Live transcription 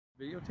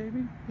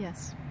Videotaping?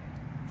 Yes.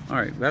 All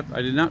right, that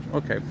I did not.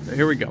 Okay,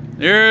 here we go.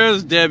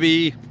 There's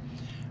Debbie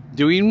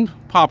doing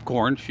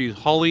popcorn. She's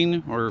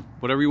hulling, or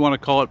whatever you want to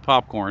call it,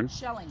 popcorn.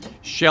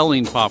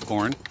 Shelling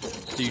popcorn.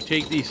 So you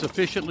take the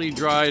sufficiently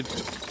dried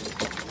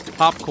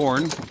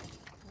popcorn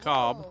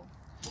cob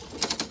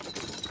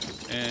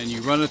and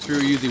you run it through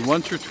usually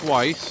once or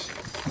twice,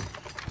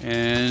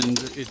 and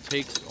it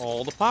takes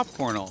all the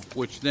popcorn off,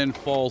 which then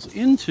falls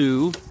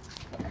into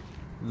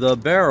the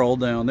barrel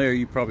down there.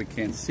 You probably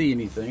can't see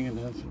anything, and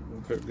that's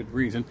for good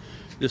reason.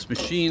 This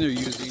machine they're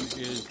using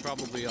is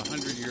probably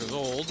 100 years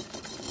old.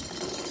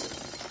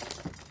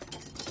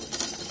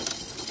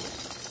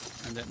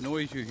 And that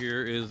noise you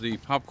hear is the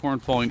popcorn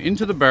falling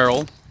into the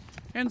barrel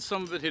and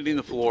some of it hitting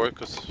the floor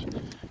because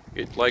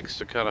it likes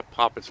to kind of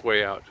pop its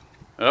way out.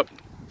 Up.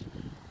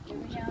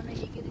 Every now and then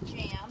you get a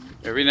jam.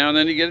 Every now and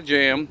then you get a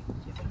jam.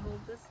 You can move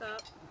this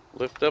up.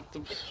 Lift up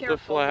the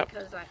flap.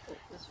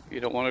 You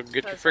don't want to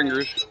get your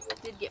fingers.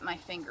 I did get my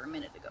finger a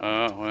minute ago.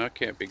 Oh, well, that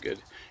can't be good.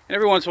 And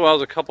every once in a while,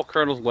 there's a couple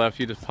kernels left.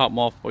 You just pop them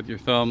off with your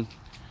thumb.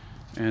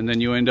 And then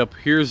you end up,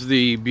 here's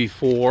the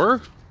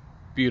before.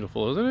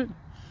 Beautiful, isn't it?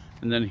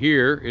 And then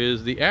here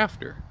is the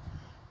after.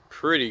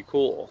 Pretty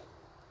cool.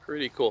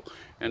 Pretty cool.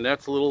 And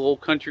that's a little old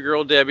country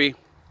girl, Debbie,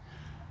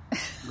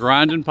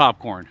 grinding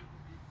popcorn.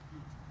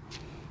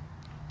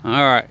 All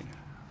right.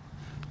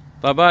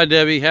 Bye-bye,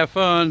 Debbie. Have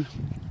fun.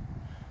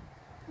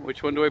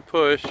 Which one do I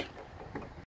push?